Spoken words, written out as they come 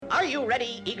you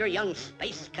ready, eager young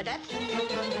space cadets?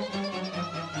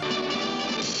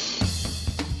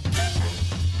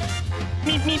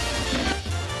 Meep, meep.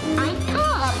 I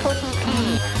call a pussy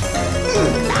cat.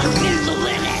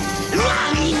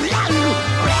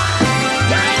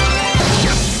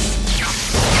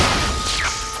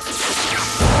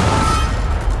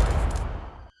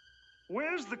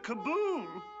 Where's the kaboom?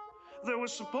 There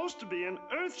was supposed to be an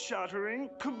earth-shattering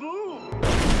kaboom.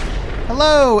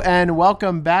 Hello, and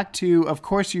welcome back to Of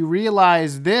Course You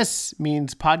Realize This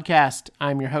Means Podcast.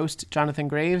 I'm your host, Jonathan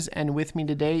Graves, and with me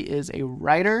today is a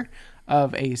writer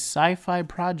of a sci-fi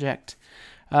project,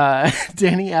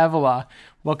 Danny Avila.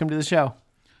 Welcome to the show.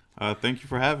 Thank you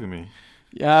for having me.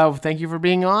 Thank you for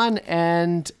being on,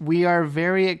 and we are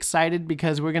very excited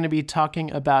because we're going to be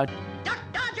talking about Duck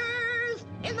Dodgers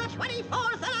in the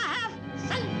 24th and a half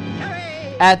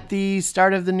century! at the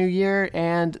start of the new year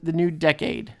and the new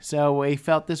decade. So we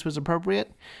felt this was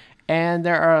appropriate. And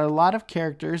there are a lot of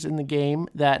characters in the game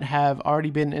that have already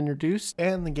been introduced.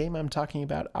 And the game I'm talking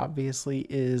about, obviously,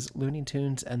 is Looney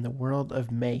Tunes and the World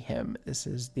of Mayhem. This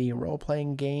is the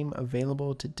role-playing game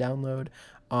available to download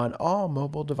on all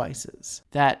mobile devices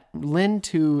that lend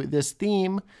to this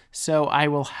theme. So I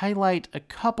will highlight a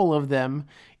couple of them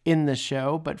in the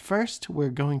show. But first, we're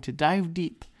going to dive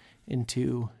deep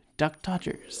into Duck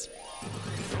Dodgers.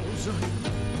 Frozen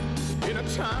in a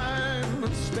time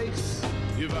and space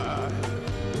divide.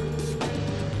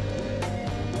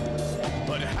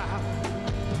 But how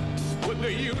would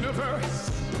the universe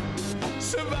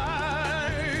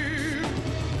survive?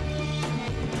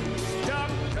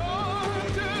 Duck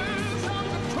Dodgers of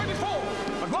the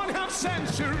 24th and 1/2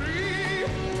 century,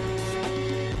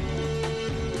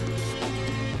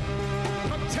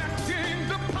 protecting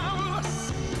the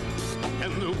powerless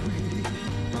and the weak.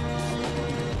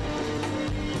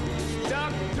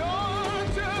 Duck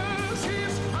Dodgers,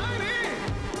 he's fighting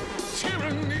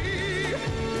tyranny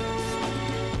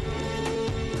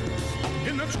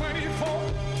in the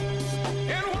 24th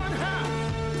and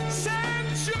 1/2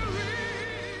 century.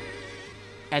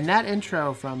 And that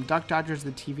intro from Duck Dodgers,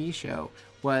 the TV show,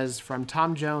 was from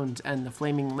Tom Jones and the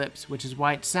Flaming Lips, which is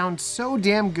why it sounds so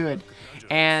damn good.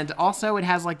 And also it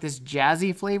has like this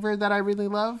jazzy flavor that I really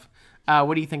love.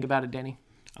 What do you think about it, Danny?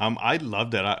 I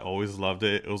loved it. I always loved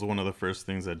it. It was one of the first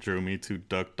things that drew me to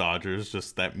Duck Dodgers.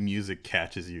 Just that music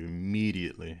catches you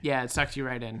immediately. Yeah, it sucks you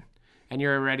right in. And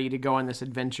you're ready to go on this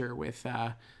adventure with,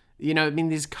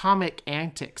 these comic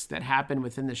antics that happen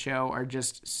within the show are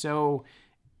just so,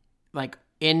 like,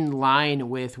 in line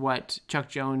with what Chuck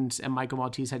Jones and Michael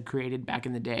Maltese had created back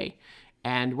in the day.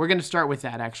 And we're going to start with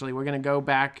that, actually. We're going to go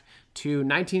back to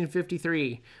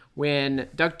 1953 when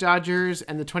Duck Dodgers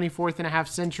and the 24th and a half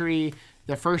century,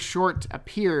 the first short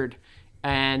appeared,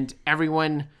 and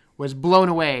everyone was blown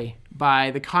away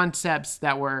by the concepts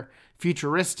that were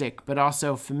futuristic, but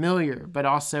also familiar, but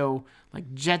also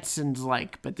like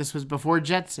Jetsons-like. But this was before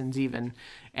Jetsons even.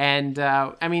 And,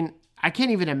 I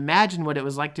can't even imagine what it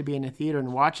was like to be in a theater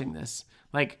and watching this.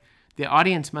 Like, the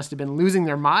audience must have been losing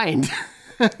their mind.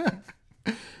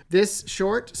 This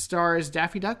short stars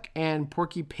Daffy Duck and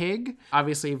Porky Pig,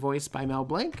 obviously voiced by Mel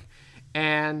Blanc,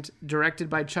 and directed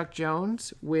by Chuck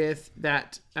Jones with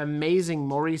that amazing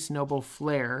Maurice Noble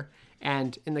flair.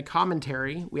 And in the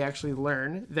commentary, we actually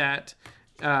learn that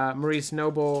Maurice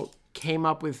Noble came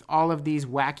up with all of these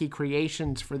wacky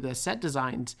creations for the set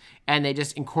designs, and they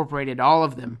just incorporated all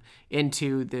of them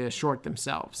into the short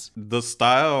themselves. The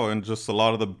style and just a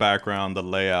lot of the background, the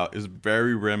layout is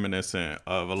very reminiscent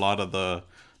of a lot of the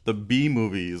B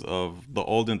movies of the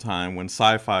olden time when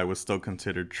sci-fi was still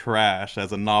considered trash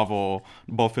as a novel,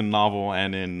 both in novel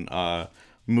and in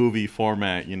movie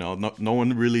format. No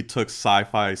one really took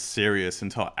sci-fi serious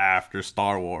until after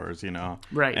Star Wars,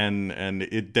 Right. And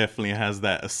it definitely has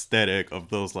that aesthetic of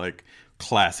those like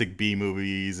classic B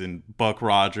movies and Buck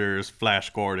Rogers, Flash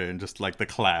Gordon, just like the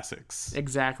classics.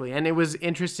 Exactly. And it was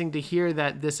interesting to hear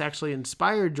that this actually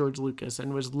inspired George Lucas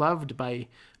and was loved by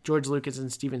George Lucas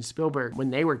and Steven Spielberg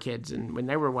when they were kids and when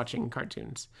they were watching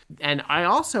cartoons. And I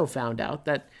also found out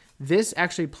that this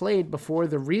actually played before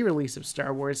the re-release of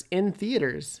Star Wars in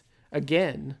theaters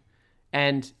again.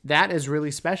 And that is really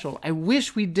special. I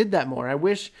wish we did that more. I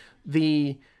wish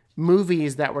the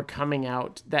movies that were coming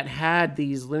out that had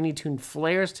these Looney Tune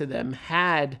flares to them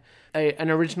had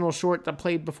an original short that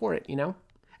played before it,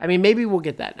 maybe we'll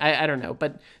get that. I don't know.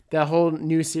 But the whole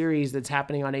new series that's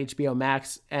happening on HBO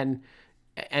Max and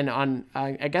on,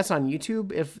 I guess on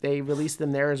YouTube, if they release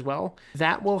them there as well,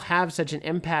 that will have such an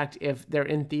impact if they're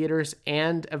in theaters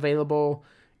and available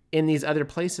in these other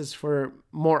places for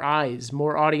more eyes,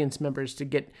 more audience members to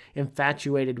get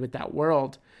infatuated with that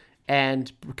world.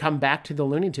 and come back to the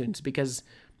Looney Tunes because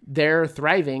they're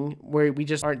thriving where we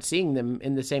just aren't seeing them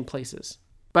in the same places.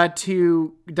 But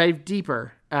to dive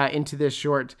deeper into this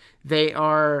short, they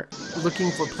are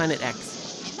looking for Planet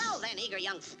X. And now then, eager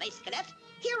young space cadet,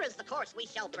 here is the course we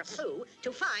shall pursue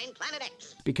to find Planet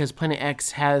X. Because Planet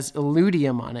X has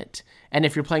Illudium on it. And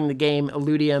if you're playing the game,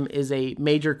 Illudium is a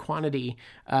major quantity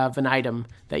of an item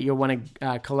that you'll want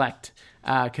to collect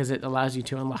because it allows you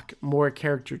to unlock more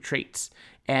character traits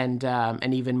and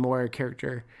even more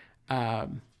character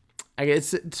I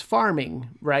guess it's farming,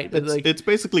 right? But it's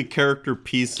basically character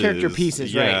pieces. Character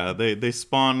pieces, yeah, right? They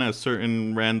spawn as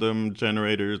certain random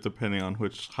generators depending on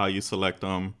how you select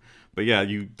them. But yeah,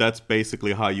 that's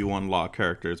basically how you unlock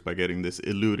characters, by getting this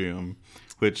Illudium,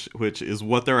 which is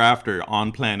what they're after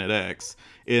on Planet X.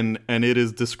 And it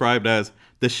is described as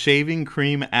the shaving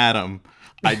cream atom.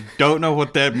 I don't know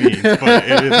what that means, but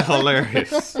it is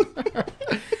hilarious.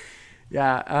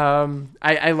 Yeah,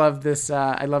 I love this.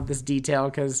 I love this detail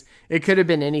because it could have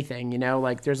been anything,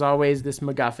 Like there's always this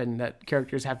MacGuffin that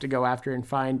characters have to go after and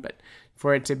find, but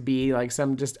for it to be like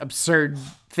some just absurd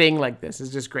thing like this is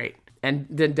just great. And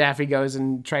then Daffy goes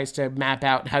and tries to map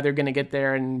out how they're going to get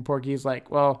there, and Porky's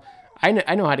like, "Well, I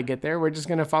know how to get there. We're just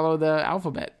going to follow the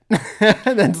alphabet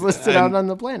that's listed out on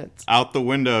the planets." Out the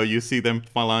window, you see them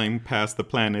flying past the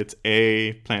planets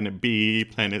A, Planet B,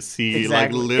 Planet C,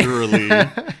 exactly. Like literally.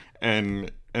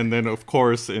 And then, of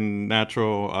course, in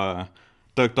natural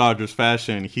Duck Dodgers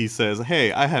fashion, he says,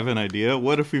 "Hey, I have an idea.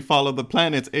 What if we follow the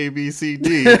planets A, B, C,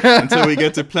 D until we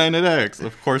get to Planet X?"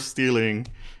 Of course, stealing,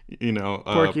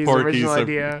 Porky's original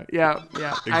idea. Yeah.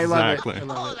 Exactly. I love it.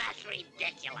 Oh, that's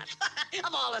ridiculous.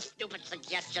 Of all the stupid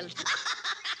suggestions.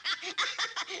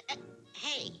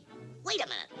 Hey, wait a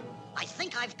minute. I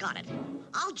think I've got it.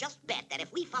 I'll just bet that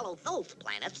if we follow those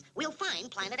planets, we'll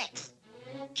find Planet X.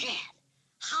 Cat,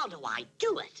 how do I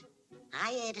do it?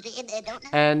 I don't know.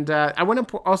 And I want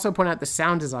to also point out the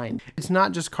sound design. It's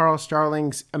not just Carl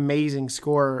Starling's amazing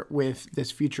score with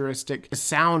this futuristic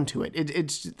sound to it.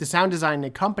 It's the sound design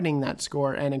accompanying that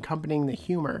score and accompanying the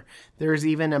humor. There's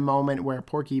even a moment where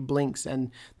Porky blinks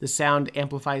and the sound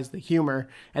amplifies the humor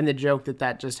and the joke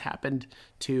that just happened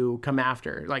to come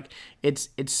after. Like it's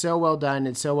so well done.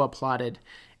 It's so well plotted.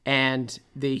 And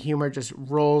the humor just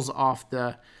rolls off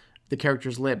the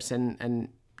character's lips and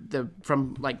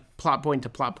from like plot point to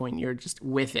plot point, you're just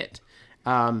with it.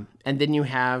 And then you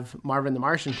have Marvin the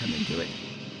Martian come into it.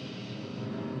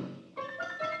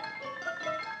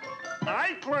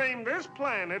 I claim this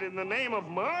planet in the name of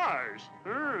Mars.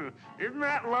 Isn't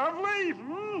that lovely?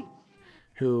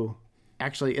 Who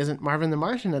actually isn't Marvin the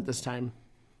Martian at this time.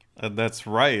 That's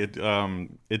right.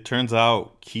 It turns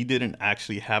out he didn't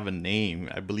actually have a name.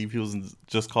 I believe he was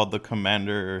just called the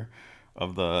commander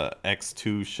of the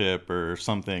X2 ship or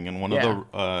something, and one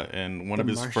of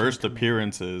his first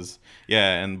appearances.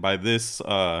 Yeah, and by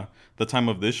the time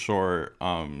of this short,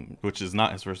 which is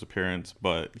not his first appearance,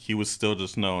 but he was still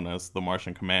just known as the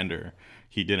Martian Commander.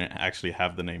 He didn't actually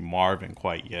have the name Marvin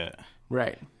quite yet.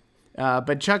 Right.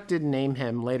 But Chuck did name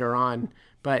him later on,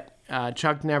 but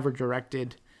Chuck never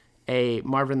directed a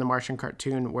Marvin the Martian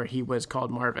cartoon where he was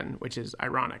called Marvin, which is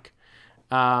ironic.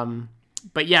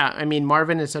 But yeah, I mean,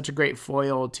 Marvin is such a great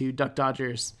foil to Duck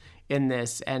Dodgers in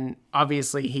this, and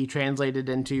obviously he translated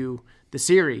into the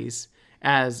series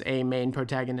as a main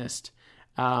protagonist,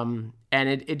 and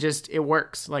it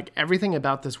works. Like everything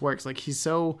about this works. Like he's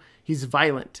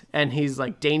violent and he's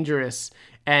like dangerous,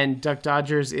 and Duck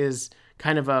Dodgers is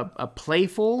kind of a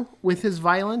playful with his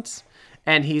violence,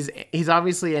 and he's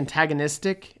obviously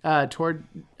antagonistic toward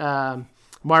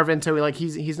Marvin. So like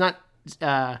he's not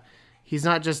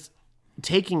just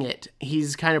taking it,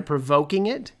 he's kind of provoking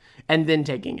it and then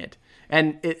taking it,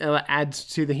 and it adds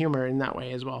to the humor in that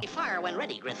way as well. Fire when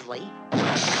ready, Grizzly.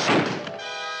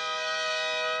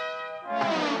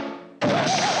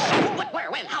 What,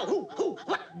 where, when, how, who,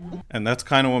 what? And that's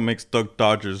kind of what makes Duck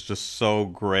Dodgers just so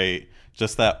great.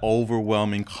 Just that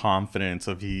overwhelming confidence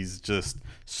of he's just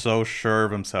so sure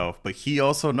of himself, but he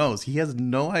also knows he has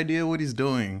no idea what he's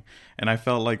doing. And I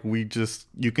felt like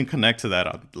you can connect to that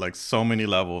on like so many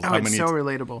levels. Oh, it's so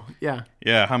relatable. Yeah.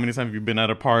 Yeah. How many times have you been at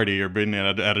a party or been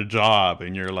at a job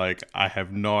and you're like, I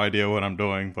have no idea what I'm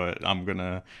doing, but I'm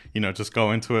gonna, just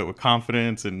go into it with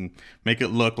confidence and make it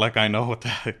look like I know what the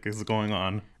heck is going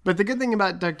on. But the good thing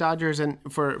about Duck Dodgers and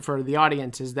for the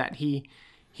audience is that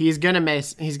he's gonna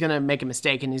make a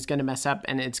mistake and he's gonna mess up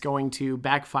and it's going to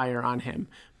backfire on him.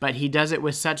 But he does it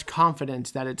with such confidence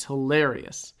that it's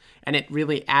hilarious and it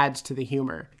really adds to the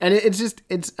humor. And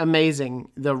it's amazing,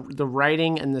 the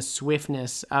writing and the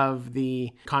swiftness of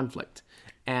the conflict.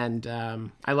 And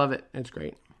I love it. It's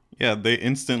great. Yeah, they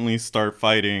instantly start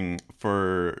fighting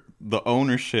for the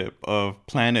ownership of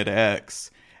Planet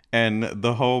X, and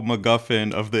the whole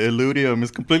MacGuffin of the Illudium is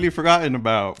completely forgotten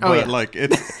about. Oh, But yeah. like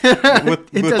it's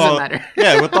with It doesn't all, matter.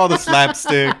 Yeah, with all the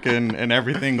slapstick and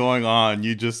everything going on,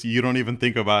 you don't even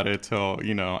think about it till,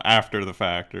 after the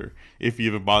fact, or if you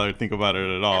even bother to think about it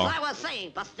at all. As I was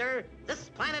saying, Buster, this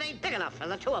planet ain't big enough for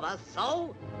the two of us,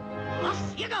 so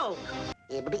off you go.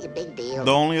 It'll be a big deal.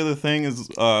 The only other thing is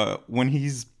when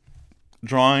he's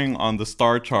drawing on the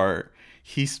star chart,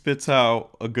 he spits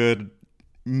out a good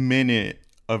minute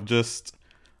of just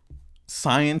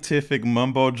scientific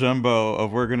mumbo jumbo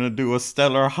of we're gonna do a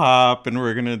stellar hop and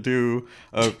we're gonna do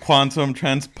a quantum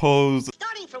transpose.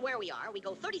 Starting from where we are, we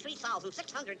go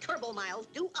 33,600 turbo miles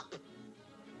due up.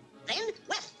 Then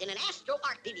west in an astro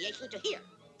arc deviation to here.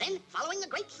 Then, following the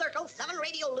Great Circle, 7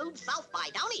 radio loops south by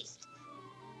down east.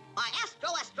 By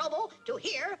Astrobo to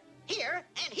here, here,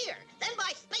 and here. Then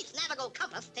by Space Navigo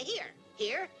compass to here,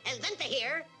 here, and then to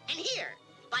here, and here.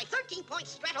 By 13-point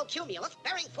stratocumulus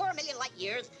bearing 4 million light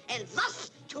years, and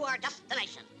thus to our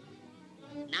destination.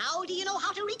 Now, do you know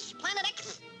how to reach Planet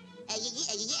X?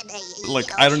 Like,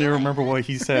 I don't even remember what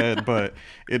he said, but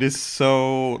it is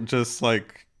so just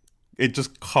like, it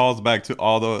just calls back to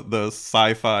all the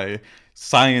sci-fi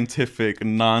scientific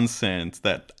nonsense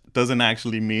that doesn't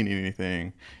actually mean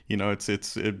anything.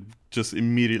 It just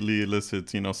immediately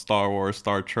elicits, Star Wars,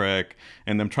 Star Trek,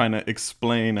 and them trying to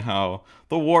explain how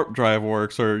the warp drive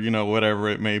works, or, whatever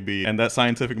it may be. And that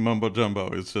scientific mumbo jumbo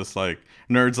is just like,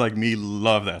 nerds like me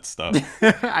love that stuff.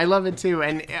 I love it too,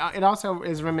 and it also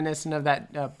is reminiscent of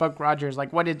that Buck Rogers,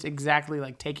 like what it's exactly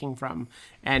like taking from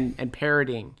and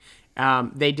parodying.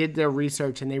 They did their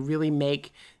research, and they really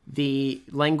make the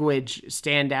language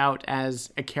stand out as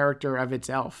a character of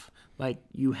itself. Like,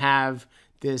 you have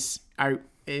this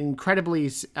incredibly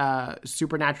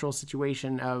supernatural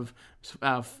situation of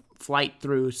flight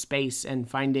through space and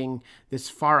finding this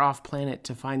far off planet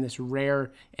to find this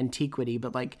rare antiquity,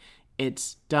 but like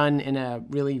it's done in a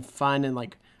really fun and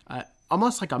like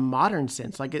almost like a modern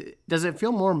sense. Like, does it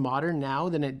feel more modern now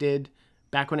than it did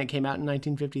back when it came out in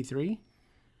 1953?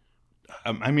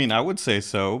 I mean, I would say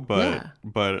so,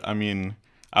 but I mean,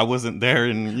 I wasn't there,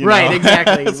 and right,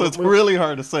 exactly. So it's really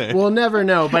hard to say. We'll never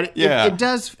know, but Yeah. it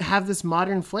does have this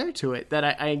modern flair to it that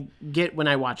I get when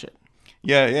I watch it.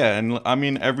 Yeah, and I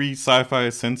mean, every sci-fi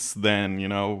since then,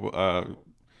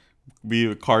 be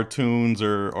it cartoons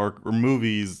or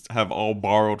movies, have all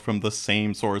borrowed from the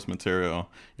same source material.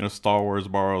 Star Wars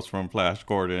borrows from Flash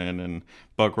Gordon and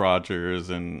Buck Rogers,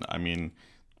 and I mean,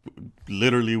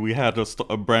 literally we had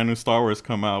a brand new Star Wars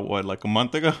come out like a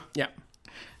month ago. Yeah.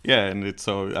 Yeah, and it's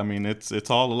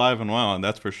all alive and well, and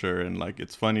that's for sure. And like,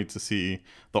 it's funny to see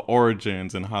the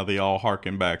origins and how they all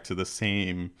harken back to the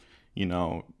same,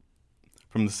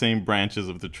 from the same branches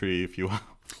of the tree, if you will.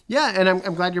 Yeah, and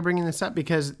I'm glad you're bringing this up,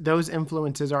 because those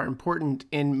influences are important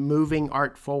in moving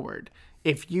art forward.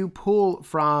 If you pull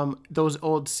from those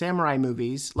old samurai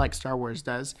movies, like Star Wars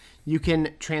does, you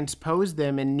can transpose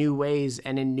them in new ways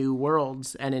and in new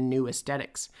worlds and in new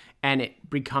aesthetics, and it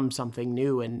becomes something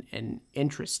new and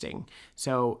interesting.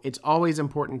 So it's always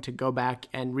important to go back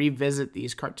and revisit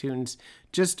these cartoons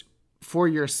just for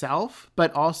yourself,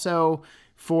 but also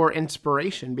for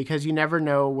inspiration, because you never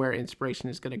know where inspiration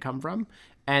is going to come from.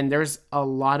 And there's a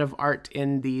lot of art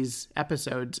in these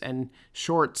episodes and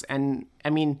shorts. And I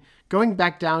mean, going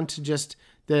back down to just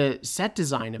the set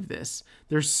design of this,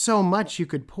 there's so much you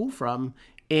could pull from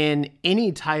in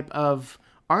any type of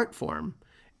art form.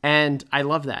 And I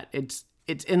love that. It's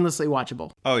endlessly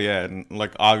watchable. Oh yeah, and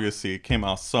like, obviously it came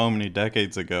out so many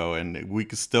decades ago, and we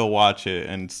could still watch it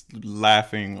and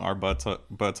laughing our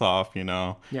butts off.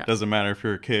 Yeah. Doesn't matter if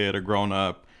you're a kid or grown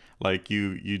up. Like,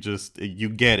 you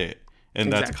get it,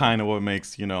 and that's Exactly. kind of what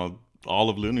makes all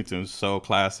of Looney Tunes so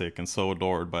classic and so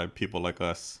adored by people like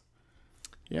us.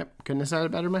 Yep, couldn't have said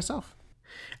it better myself.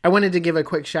 I wanted to give a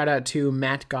quick shout out to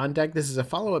Matt Gondek. This is a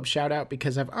follow-up shout out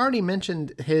because I've already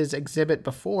mentioned his exhibit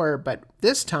before, but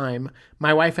this time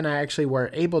my wife and I actually were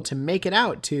able to make it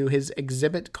out to his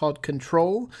exhibit called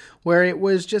Control, where it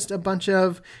was just a bunch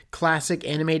of classic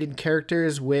animated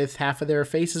characters with half of their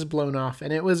faces blown off,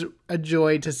 and it was a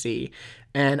joy to see.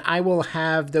 And I will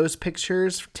have those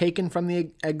pictures taken from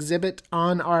the exhibit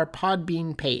on our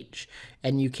Podbean page.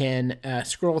 And you can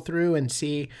scroll through and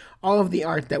see all of the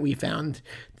art that we found.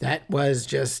 That was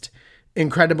just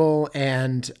incredible.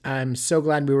 And I'm so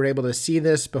glad we were able to see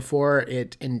this before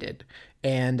it ended.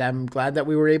 And I'm glad that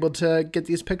we were able to get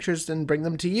these pictures and bring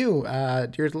them to you,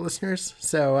 dear listeners.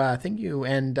 So thank you,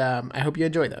 and I hope you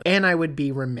enjoy those. And I would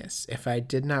be remiss if I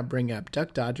did not bring up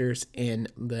Duck Dodgers in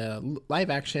the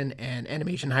live-action and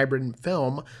animation hybrid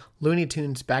film Looney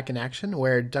Tunes Back in Action,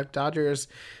 where Duck Dodgers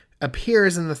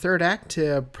appears in the third act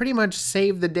to pretty much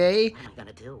save the day. What am I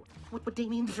gonna do? What would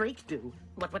Damien Drake do?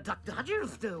 What would Duck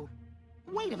Dodgers do?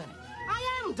 Wait a minute.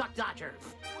 I am Duck Dodgers.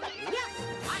 Yes,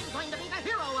 I'm going to be the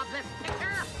hero of this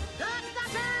picture. Duck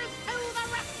Dodgers to the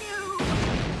rescue.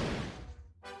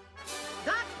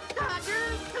 Duck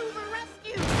Dodgers to the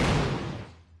rescue.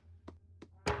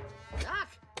 Duck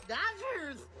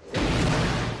Dodgers.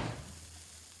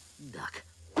 Duck.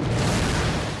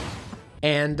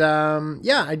 And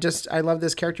yeah, I love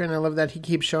this character, and I love that he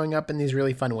keeps showing up in these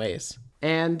really fun ways.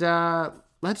 And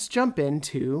let's jump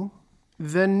into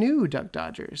the new Duck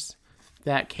Dodgers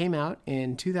that came out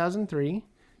in 2003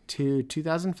 to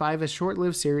 2005, a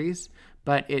short-lived series,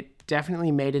 but it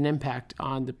definitely made an impact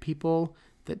on the people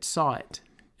that saw it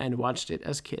and watched it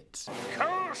as kids.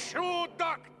 Curse you,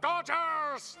 Duck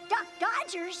Dodgers! Duck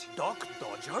Dodgers? Duck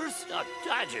Dodgers? Duck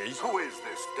Dodgers? Who is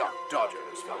this Duck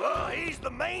Dodgers? He's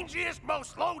the mangiest,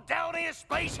 most low-downest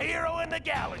space hero in the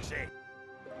galaxy.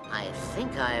 I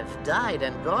think I've died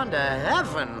and gone to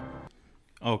heaven.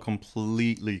 Oh,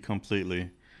 completely.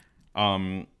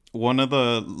 One of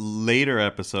the later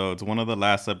episodes, one of the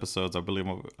last episodes, I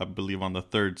believe on the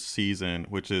third season,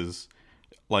 which is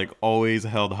like always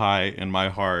held high in my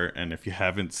heart. And if you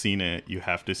haven't seen it, you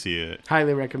have to see it.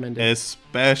 Highly recommended.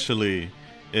 Especially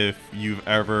if you've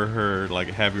ever heard like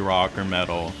heavy rock or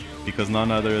metal, because none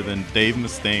other than Dave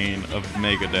Mustaine of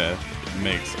Megadeth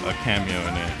makes a cameo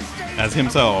in it as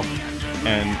himself.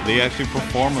 And they actually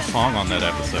perform a song on that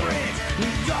episode.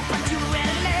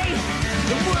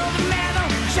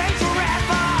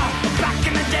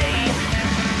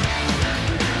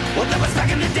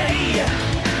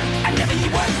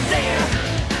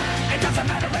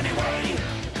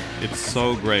 It's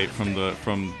so great from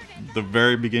the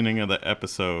very beginning of the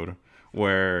episode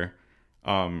where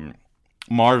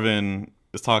Marvin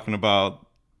is talking about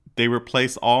they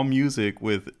replace all music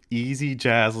with easy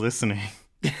jazz listening.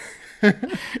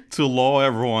 To lull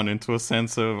everyone into a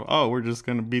sense of, oh, we're just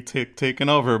going to be taken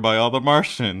over by all the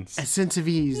Martians. A sense of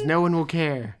ease. No one will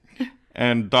care.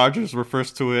 And Dodgers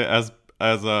refers to it as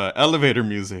elevator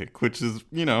music, which is,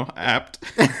 apt.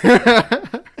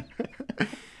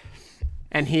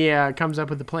 And he comes up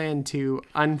with a plan to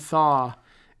unthaw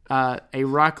a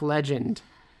rock legend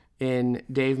in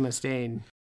Dave Mustaine.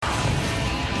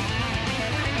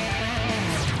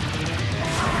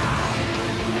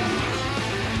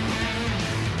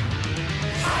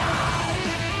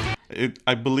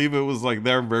 I believe it was like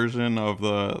their version of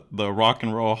the Rock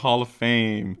and Roll Hall of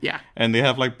Fame. Yeah. And they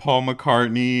have like Paul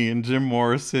McCartney and Jim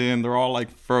Morrison. They're all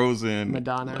like frozen.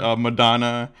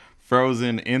 Madonna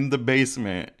frozen in the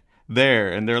basement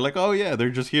there. And they're like, oh yeah,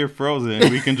 they're just here frozen.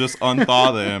 We can just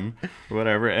unthaw them or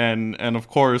whatever. And of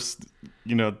course,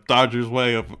 Dodger's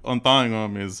way of unthawing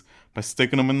them is by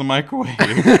sticking him in the microwave.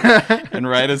 And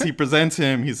right as he presents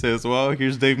him, he says, well,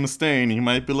 here's Dave Mustaine. He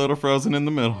might be a little frozen in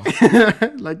the middle.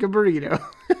 Like a burrito.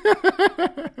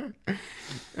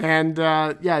 And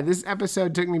this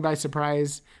episode took me by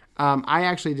surprise. I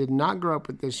actually did not grow up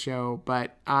with this show,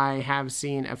 but I have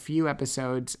seen a few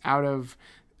episodes out of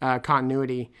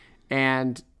continuity.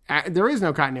 And there is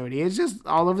no continuity. It's just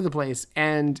all over the place.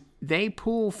 And they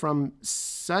pull from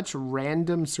such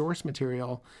random source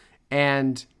material.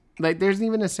 And like, there's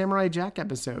even a Samurai Jack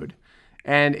episode,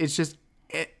 and it's just,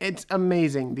 it's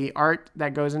amazing. The art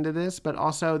that goes into this, but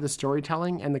also the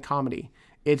storytelling and the comedy.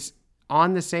 It's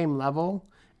on the same level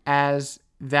as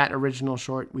that original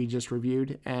short we just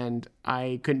reviewed, and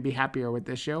I couldn't be happier with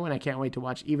this show, and I can't wait to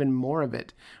watch even more of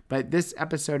it. But this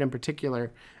episode in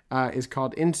particular is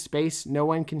called In Space, No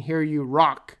One Can Hear You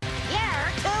Rock.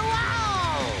 Here to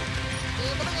wow!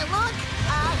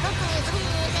 Look,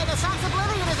 the Sounds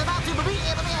Oblivion is about to blow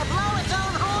its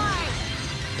own horn!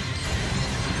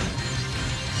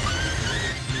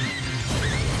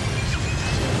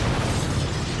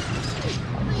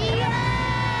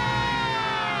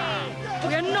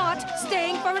 We're not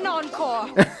staying for an encore.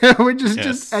 Which is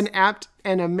just an apt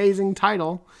and amazing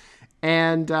title.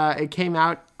 And it came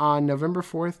out on November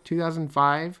 4th,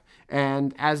 2005.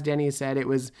 And as Danny said, it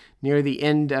was near the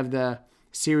end of the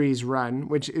series run,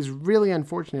 which is really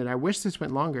unfortunate. I wish this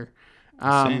went longer.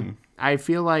 Same. I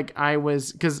feel like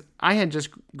because I had just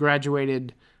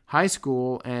graduated high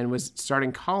school and was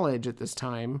starting college at this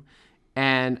time.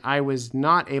 And I was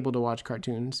not able to watch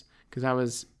cartoons because I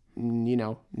was,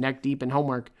 neck deep in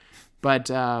homework. But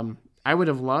I would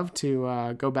have loved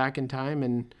to go back in time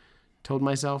and told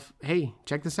myself, hey,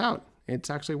 check this out. It's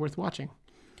actually worth watching.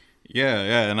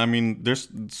 Yeah. And I mean, there's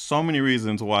so many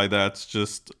reasons why that's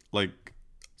just like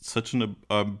such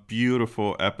a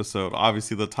beautiful episode.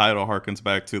 Obviously, the title harkens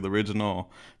back to the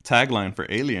original tagline for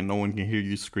Alien, "No one can hear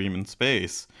you scream in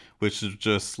space," which is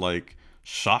just like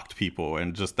shocked people,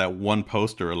 and just that one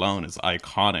poster alone is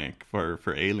iconic for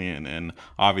Alien, and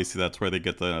obviously that's where they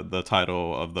get the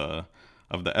title of the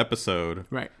episode.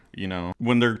 Right. You know,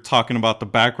 when they're talking about the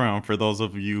background, for those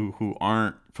of you who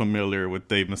aren't familiar with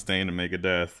Dave Mustaine and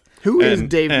Megadeth. Who is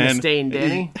Dave Mustaine,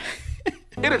 Danny?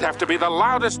 It'd have to be the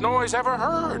loudest noise ever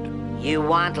heard. You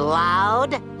want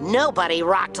loud? Nobody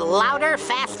rocked louder,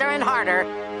 faster, and harder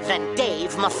than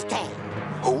Dave Mustaine.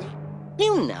 Who?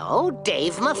 You know,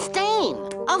 Dave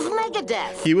Mustaine of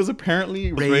Megadeth. He was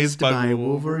apparently raised by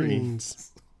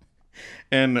Wolverines.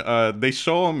 And they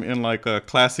show him in like a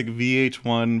classic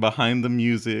VH1 behind the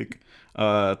music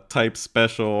type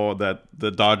special that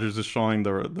the Dodgers is showing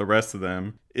the rest of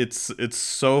them. It's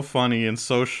so funny and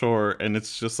so short, and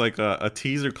it's just like a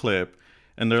teaser clip.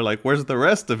 And they're like, "Where's the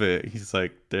rest of it?" He's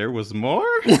like, "There was more."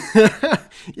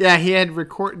 Yeah,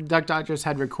 Duck Dodgers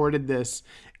had recorded this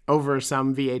over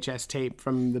some VHS tape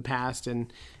from the past,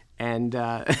 and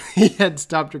he had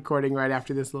stopped recording right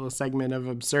after this little segment of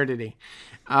absurdity.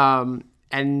 Dave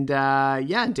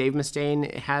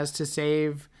Mustaine has to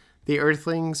save the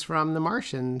Earthlings from the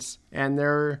Martians and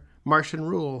their Martian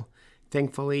rule.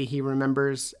 Thankfully, he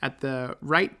remembers at the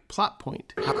right plot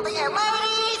point. Ladies and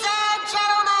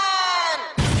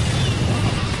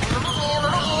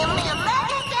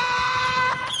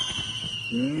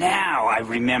gentlemen! Now I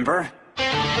remember.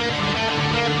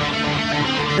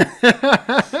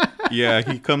 Yeah,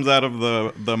 he comes out of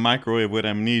the microwave with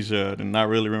amnesia and not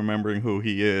really remembering who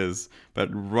he is. But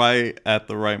right at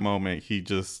the right moment, he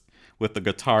just, with the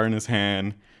guitar in his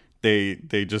hand, they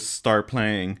just start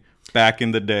playing Back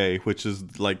in the Day, which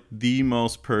is like the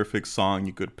most perfect song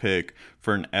you could pick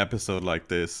for an episode like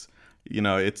this. You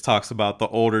know, it talks about the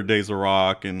older days of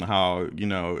rock and how, you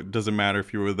know, it doesn't matter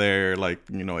if you were there, like,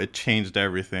 you know, it changed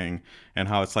everything, and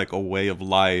how it's like a way of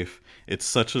life. It's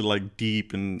such a like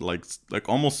deep and like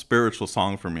almost spiritual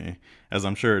song for me, as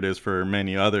I'm sure it is for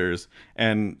many others.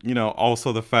 And, you know,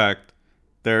 also the fact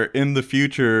they're in the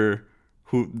future,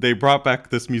 who they brought back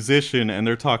this musician, and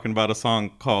they're talking about a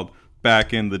song called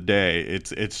Back in the Day.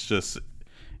 It's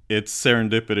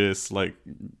serendipitous, like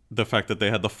the fact that they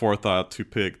had the forethought to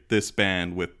pick this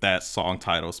band with that song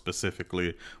title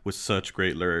specifically with such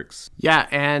great lyrics. Yeah,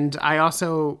 and I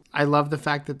love the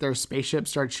fact that their spaceship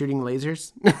starts shooting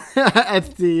lasers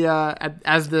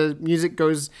as the music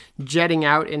goes jetting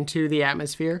out into the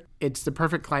atmosphere. It's the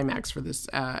perfect climax for this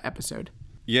episode.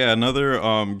 Yeah, another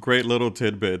great little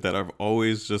tidbit that I've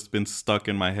always just been stuck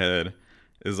in my head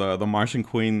is the Martian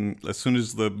Queen. As soon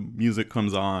as the music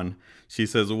comes on, she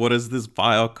says, "What is this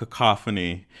vile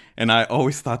cacophony?" And I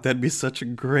always thought that'd be such a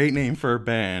great name for a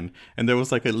band. And there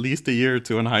was like at least a year or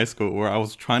two in high school where I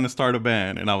was trying to start a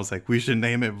band, and I was like, we should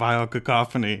name it Vile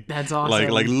Cacophony. That's awesome.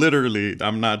 Like literally,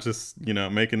 I'm not just, you know,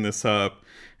 making this up.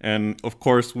 And of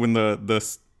course, when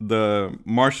the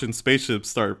Martian spaceships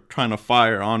start trying to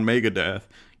fire on Megadeth,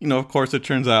 you know, of course, it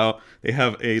turns out they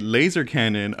have a laser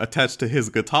cannon attached to his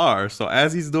guitar. So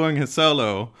as he's doing his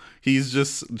solo, he's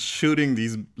just shooting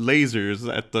these lasers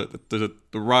at the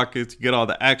rockets. You get all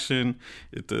the action,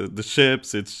 the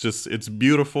ships. It's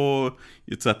beautiful.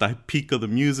 It's at the peak of the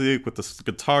music with the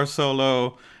guitar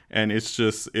solo, and it's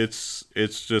just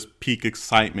peak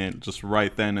excitement just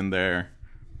right then and there.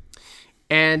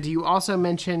 And you also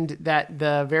mentioned that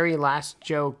the very last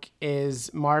joke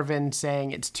is Marvin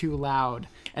saying it's too loud,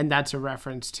 and that's a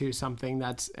reference to something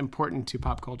that's important to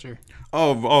pop culture.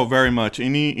 Oh, very much.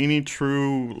 Any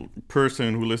true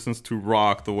person who listens to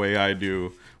rock the way I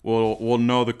do will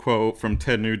know the quote from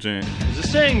Ted Nugent. There's a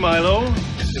saying, Milo,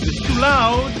 if it's too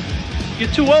loud, you're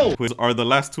too old. Which are the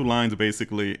last two lines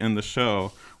basically in the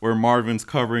show, where Marvin's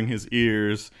covering his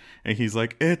ears and he's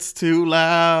like, "It's too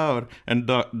loud," and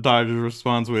Dodger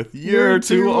responds with, "You're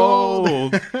too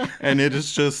old." And it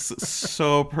is just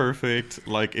so perfect.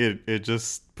 Like it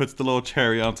just puts the little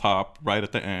cherry on top right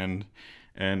at the end.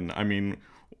 And I mean,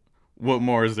 what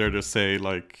more is there to say?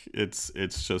 Like it's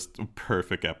just a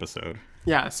perfect episode.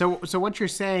 Yeah. So what you're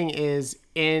saying is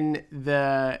in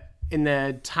the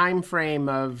time frame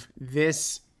of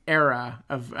this era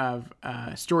of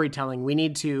storytelling, we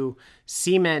need to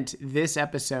cement this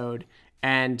episode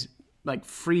and like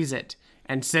freeze it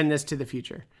and send this to the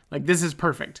future. Like, this is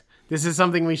perfect. This is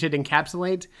something we should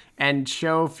encapsulate and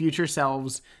show future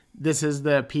selves. This is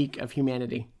the peak of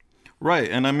humanity.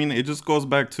 Right, and I mean, it just goes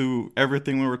back to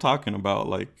everything we were talking about,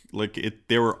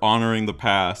 they were honoring the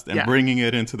past and bringing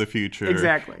it into the future.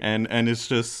 Exactly. And it's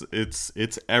just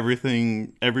it's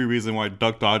everything, every reason why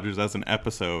Duck Dodgers as an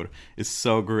episode is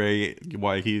so great.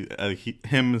 Why he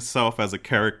himself as a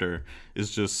character is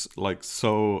just like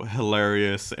so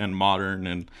hilarious and modern,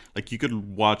 and like you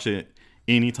could watch it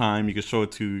anytime. You could show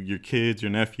it to your kids, your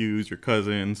nephews, your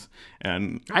cousins,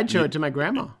 and I'd show it to my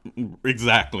grandma.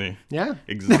 Exactly. Yeah.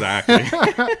 Exactly.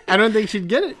 I don't think she'd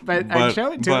get it, but I'd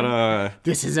show it to her.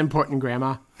 This is important,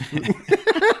 Grandma.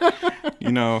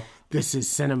 You know, this is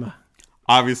cinema.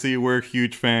 Obviously, we're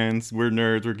huge fans. We're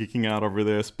nerds. We're geeking out over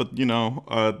this, but you know,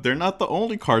 they're not the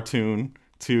only cartoon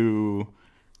to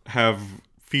have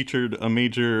featured a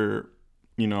major,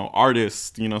 you know,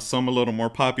 artist. You know, some a little more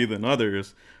poppy than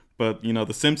others. But, you know,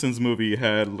 the Simpsons movie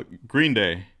had Green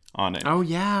Day on it. Oh,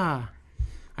 yeah.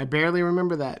 I barely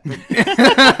remember that.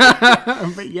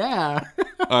 But yeah.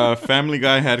 Family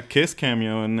Guy had a Kiss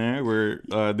cameo in there where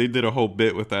they did a whole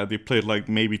bit with that. They played like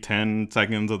maybe 10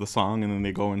 seconds of the song, and then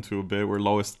they go into a bit where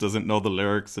Lois doesn't know the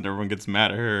lyrics and everyone gets mad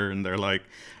at her. And they're like,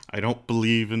 I don't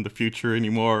believe in the future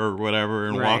anymore or whatever,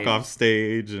 and walk off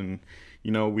stage. And, you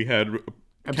know, we had...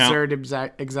 Absurd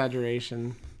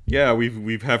exaggeration. Yeah,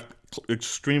 we've have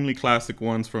extremely classic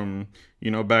ones from,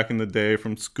 you know, back in the day,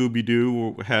 from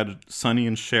Scooby-Doo. We had Sonny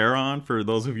and Cher on, for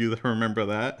those of you that remember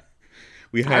that.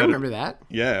 I remember that.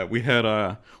 Yeah, we had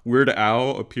Weird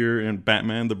Al appear in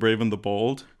Batman, the Brave and the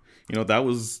Bold. You know, that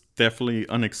was definitely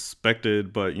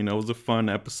unexpected, but, you know, it was a fun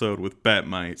episode with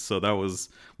Batmite, so that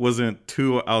wasn't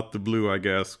too out the blue, I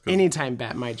guess. Anytime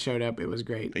Batmite showed up, it was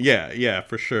great. Yeah,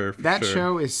 for sure. That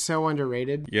show is so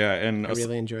underrated. Yeah, and I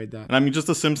really enjoyed that. And I mean, just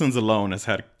The Simpsons alone has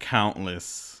had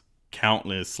countless,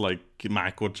 like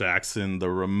Michael Jackson, the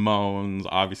Ramones,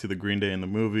 obviously the Green Day in the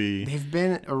movie. They've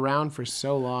been around for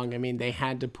so long. I mean, they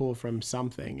had to pull from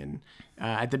something. And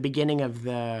at the beginning of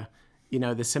the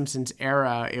Simpsons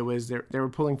era, it was they were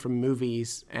pulling from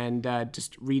movies and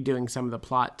just redoing some of the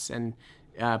plots and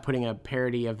putting a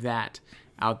parody of that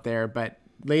out there. But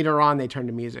later on, they turned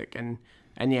to music, and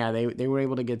yeah, they were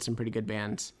able to get some pretty good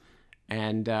bands.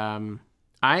 And I'm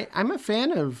a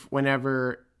fan of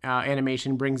whenever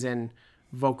animation brings in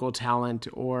vocal talent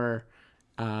or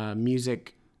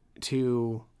music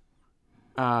to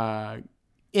be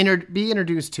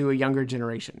introduced to a younger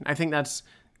generation. I think that's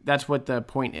what the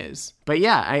point is. But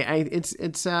yeah,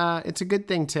 it's a good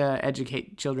thing to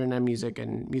educate children on music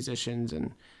and musicians,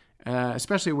 and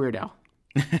especially Weird Al.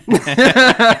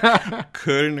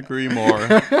 Couldn't agree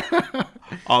more.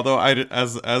 Although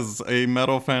as a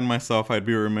metal fan myself, I'd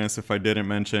be remiss if I didn't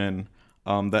mention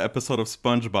the episode of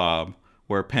SpongeBob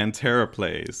where Pantera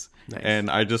plays. Nice. And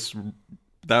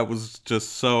that was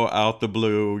just so out the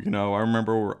blue. You know, I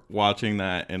remember watching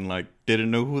that and like didn't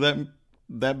know who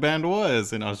that band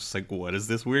was, and I was just like, what is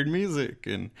this weird music?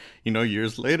 And you know,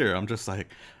 years later I'm just like,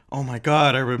 oh my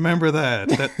god, I remember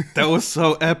that was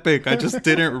so epic. I just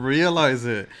didn't realize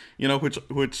it, you know,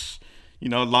 which you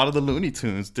know, a lot of the Looney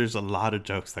Tunes, there's a lot of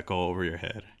jokes that go over your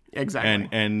head. Exactly.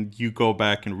 And you go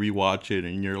back and rewatch it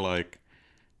and you're like,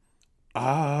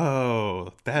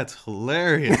 oh, that's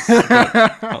hilarious.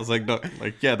 I was like, no,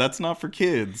 yeah, that's not for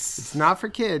kids. It's not for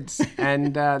kids.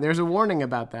 And there's a warning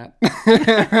about that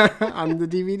on the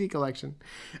DVD collection.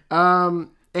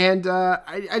 And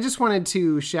I just wanted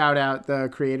to shout out the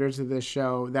creators of this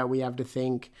show that we have to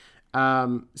thank.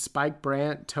 Spike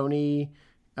Brandt, Tony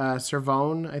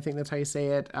Cervone, I think that's how you say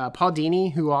it. Paul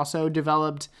Dini, who also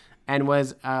developed and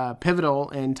was pivotal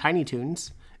in Tiny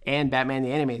Toons and Batman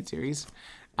the Animated Series.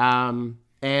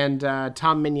 And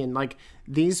Tom Minion, like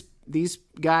these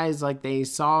guys, like they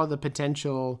saw the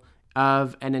potential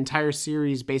of an entire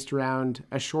series based around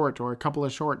a short or a couple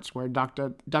of shorts where Duck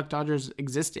Dodgers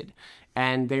existed.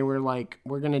 And they were like,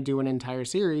 we're going to do an entire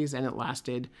series. And it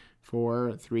lasted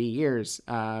for 3 years.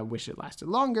 Wish it lasted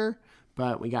longer,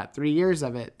 but we got 3 years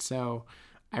of it. So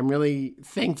I'm really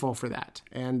thankful for that,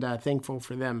 and thankful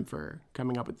for them for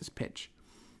coming up with this pitch.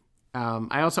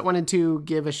 I also wanted to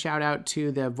give a shout out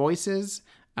to the voices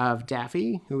of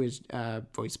Daffy, who is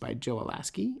voiced by Joe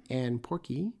Alasky, and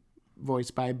Porky,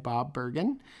 voiced by Bob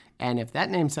Bergen. And if that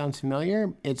name sounds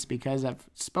familiar, it's because I've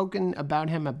spoken about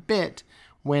him a bit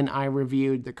when I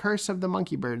reviewed The Curse of the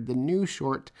Monkey Bird, the new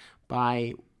short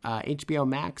by HBO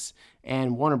Max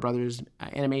and Warner Brothers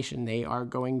Animation. They are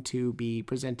going to be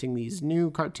presenting these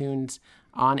new cartoons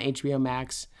on HBO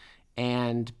Max,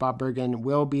 and Bob Bergen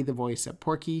will be the voice of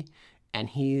Porky, and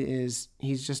he's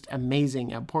just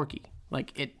amazing at Porky.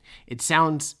 Like it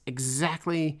sounds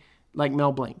exactly like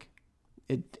Mel Blanc.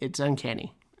 It's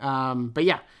uncanny. But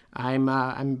yeah, I'm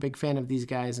a big fan of these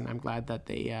guys, and I'm glad that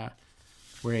they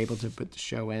were able to put the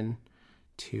show in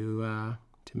to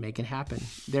make it happen.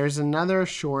 There's another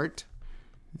short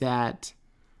that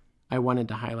I wanted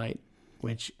to highlight,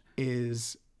 which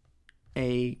is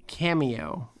a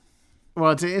cameo.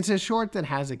 Well, it's a short that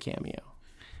has a cameo.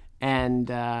 And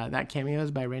that cameo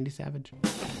is by Randy Savage.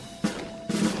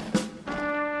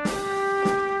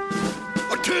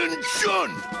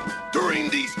 Attention! During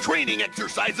these training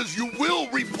exercises, you will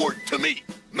report to me,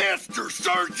 Master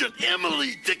Sergeant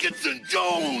Emily Dickinson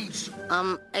Jones.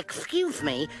 Excuse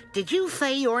me, did you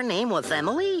say your name was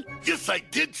Emily? Yes, I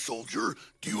did, soldier.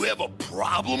 Do you have a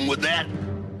problem with that?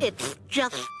 It's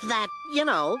just that,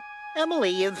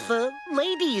 Emily is a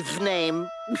lady's name.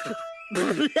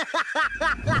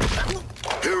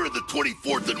 Here in the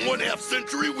 24th and 1/2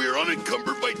 century, we are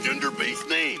unencumbered by gender-based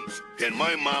names. And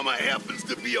my mama happens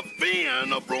to be a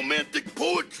fan of romantic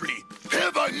poetry.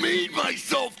 Have I made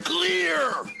myself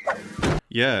clear?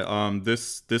 Yeah,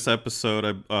 this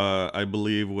episode, I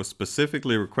believe, was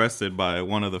specifically requested by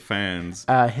one of the fans.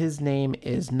 His name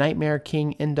is Nightmare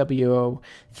King NWO.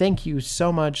 Thank you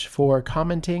so much for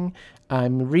commenting.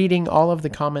 I'm reading all of the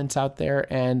comments out there,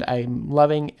 and I'm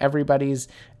loving everybody's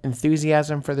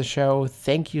enthusiasm for the show.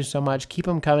 Thank you so much. Keep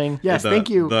them coming. Yes, thank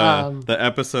you. The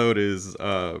episode is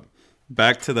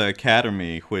Back to the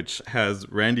Academy, which has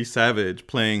Randy Savage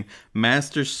playing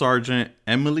Master Sergeant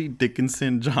Emily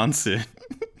Dickinson Johnson.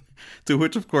 To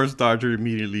which, of course, Dodger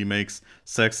immediately makes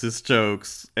sexist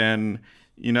jokes. And,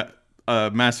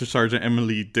 Master Sergeant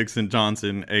Emily Dixon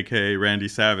Johnson, a.k.a. Randy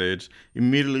Savage,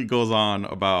 immediately goes on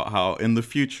about how in the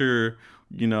future,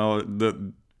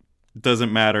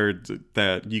 doesn't matter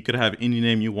that you could have any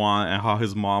name you want, and how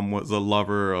his mom was a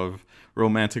lover of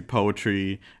romantic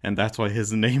poetry, and that's why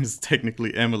his name is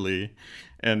technically Emily.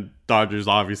 And Dodger's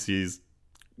obviously is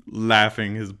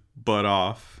laughing his butt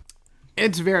off.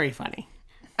 It's very funny.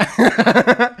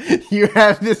 You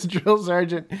have this drill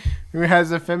sergeant who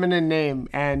has a feminine name,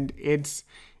 and it's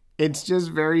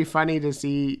just very funny to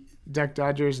see Duck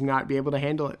Dodgers not be able to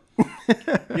handle it.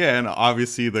 Yeah, and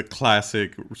obviously the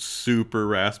classic super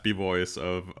raspy voice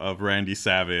of Randy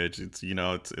Savage. It's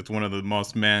it's one of the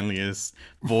most manliest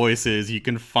voices you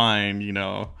can find,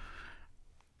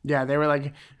 Yeah, they were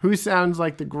like, who sounds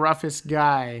like the gruffest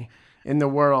guy in the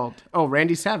world? Oh,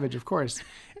 Randy Savage, of course.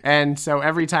 And so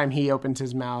every time he opens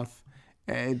his mouth,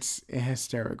 it's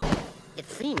hysterical. It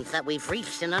seems that we've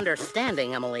reached an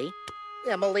understanding, Emily.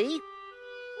 Emily?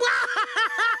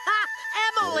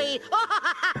 Emily!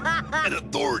 An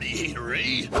authority hater,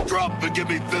 eh? Drop and give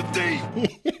me 50.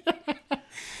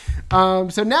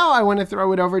 So now I want to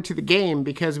throw it over to the game,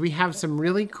 because we have some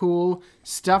really cool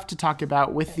stuff to talk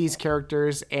about with these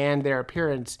characters and their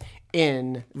appearance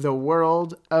in the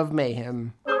World of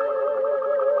Mayhem.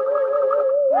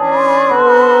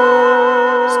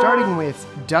 Starting with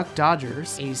Duck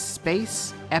Dodgers, a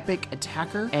space epic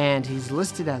attacker, and he's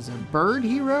listed as a bird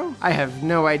hero. I have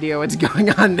no idea what's going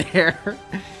on there,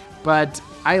 but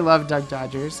I love Duck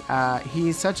Dodgers.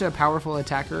 He's such a powerful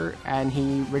attacker, and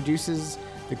he reduces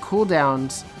the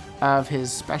cooldowns of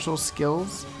his special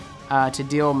skills to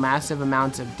deal massive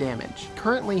amounts of damage.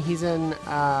 Currently, he's in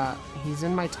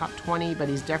my top 20, but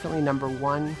he's definitely number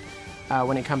 1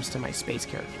 when it comes to my space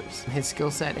characters. His skill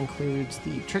set includes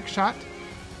the Trick Shot,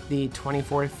 the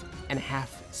 24th and a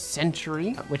half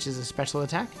Century, which is a special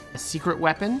attack, a secret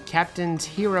weapon, Captain's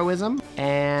Heroism,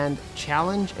 and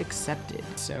Challenge Accepted.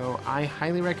 So I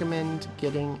highly recommend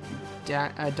getting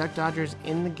Duck Dodgers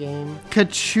in the game.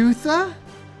 Kachutha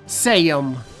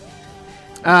Sayum.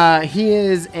 He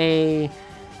is a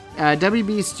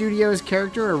WB Studios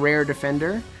character, a rare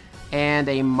defender, and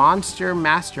a monster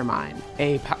mastermind,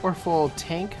 a powerful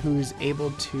tank who's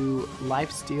able to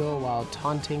lifesteal while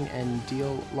taunting and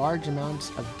deal large amounts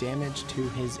of damage to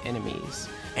his enemies.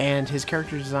 And his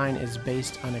character design is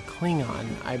based on a Klingon,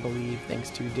 I believe, thanks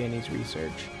to Danny's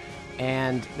research.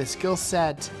 And the skill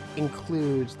set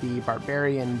includes the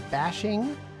Barbarian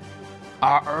Bashing,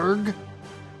 Arg,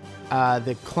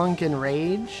 the Clunkin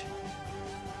Rage,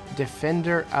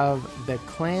 Defender of the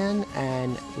Clan,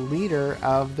 and Leader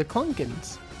of the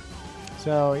Clunkins.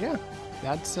 So yeah,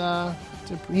 that's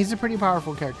he's a pretty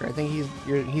powerful character. I think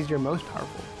he's your most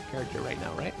powerful character right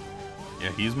now, right?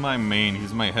 Yeah, he's my main.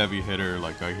 He's my heavy hitter.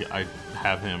 Like I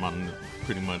have him on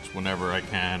pretty much whenever I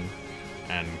can,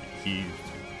 and he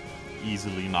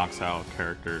easily knocks out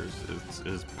characters.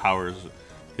 His powers,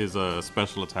 his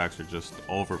special attacks are just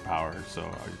overpowered. So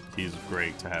he's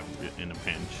great to have in a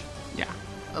pinch. Yeah.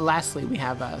 Lastly, we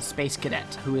have Space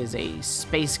Cadet, who is a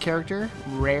space character,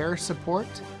 rare support,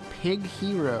 pig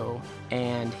hero,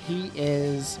 and he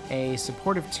is a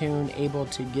supportive toon able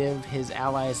to give his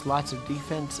allies lots of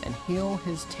defense and heal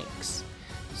his tanks.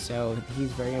 so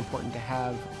he's very important to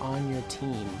have on your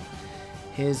team.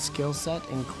 His skill set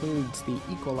includes the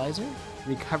Equalizer,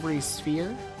 Recovery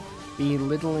Sphere,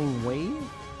 Belittling Wave,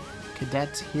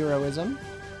 Cadet's Heroism,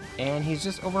 and he's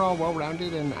just overall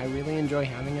well-rounded, and I really enjoy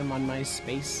having him on my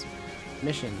space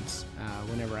missions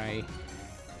whenever I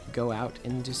go out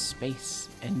into space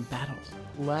and battle.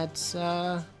 Let's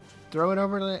throw it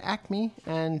over to Acme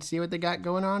and see what they got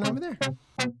going on over there.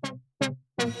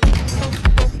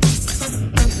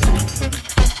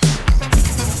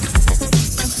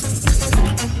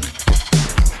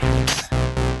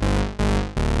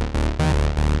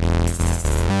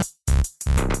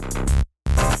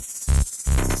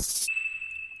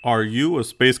 Are you a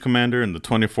space commander in the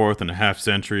 24th and a half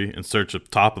century in search of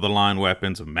top-of-the-line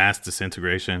weapons of mass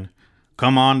disintegration?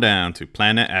 Come on down to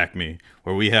Planet Acme,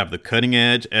 where we have the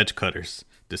cutting-edge edge cutters,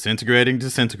 disintegrating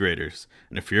disintegrators,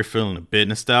 and if you're feeling a bit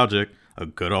nostalgic, a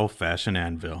good old-fashioned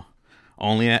anvil.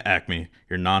 Only at Acme,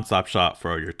 your non-stop shop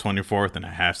for your 24th and a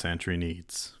half century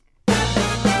needs.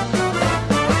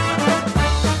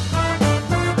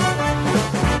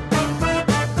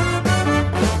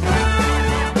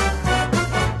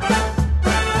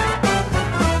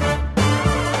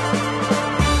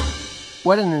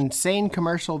 What an insane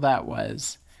commercial that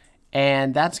was.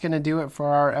 And that's going to do it for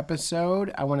our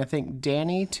episode. I want to thank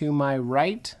Danny to my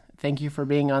right. Thank you for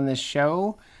being on this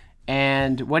show.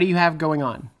 And what do you have going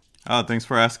on? Thanks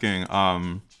for asking.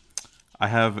 I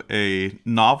have a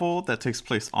novel that takes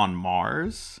place on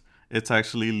Mars. It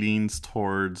actually leans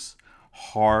towards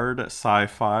hard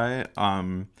sci-fi.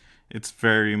 It's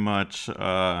very much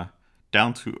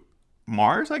down to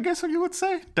Mars, I guess you would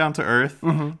say, down to Earth.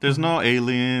 Mm-hmm. There's no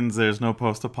aliens, there's no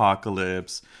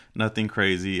post-apocalypse, nothing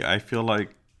crazy. I feel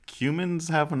like humans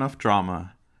have enough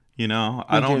drama, you know.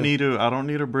 I don't need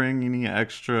to bring any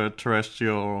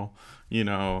extraterrestrial,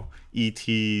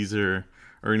 ETs or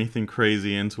anything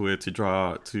crazy into it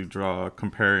to draw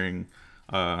comparing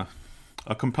a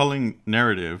compelling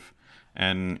narrative,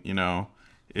 and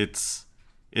it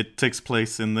takes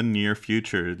place in the near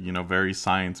future, very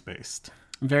science-based.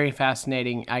 Very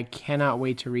fascinating. I cannot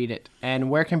wait to read it. And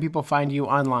where can people find you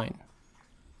online?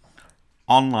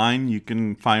 Online, you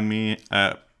can find me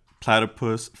at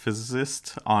Platypus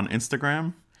Physicist on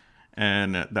Instagram.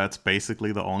 And that's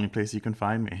basically the only place you can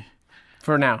find me.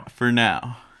 For now.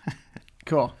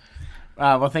 Cool.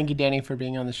 Well, thank you, Danny, for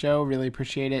being on the show. Really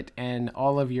appreciate it. And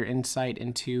all of your insight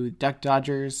into Duck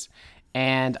Dodgers.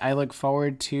 And I look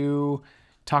forward to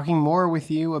talking more with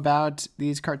you about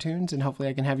these cartoons. And hopefully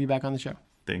I can have you back on the show.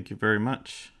 Thank you very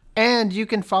much. And you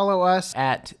can follow us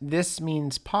at This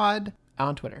Means Pod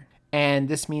on Twitter and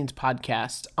This Means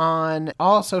Podcast on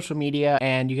all social media.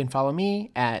 And you can follow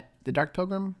me at The Dark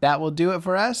Pilgrim. That will do it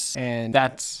for us. And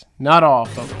that's not all,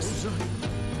 folks.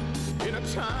 In a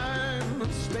time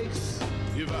and space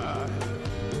divide.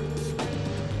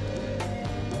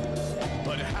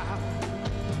 But how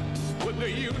would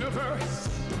the universe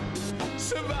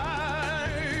survive?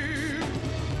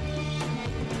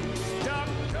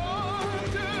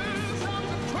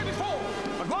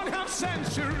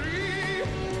 Century,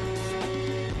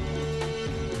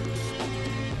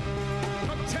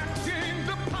 protecting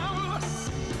the powerless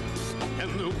and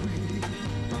the weak.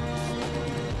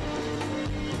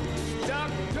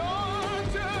 Dark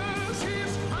Dodgers,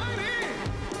 he's fighting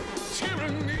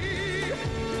tyranny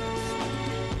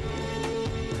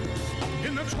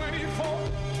in the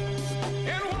 24th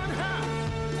and one half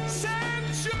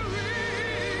century.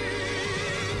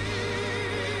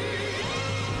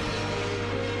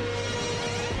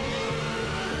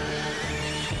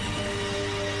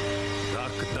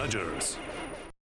 Dodgers.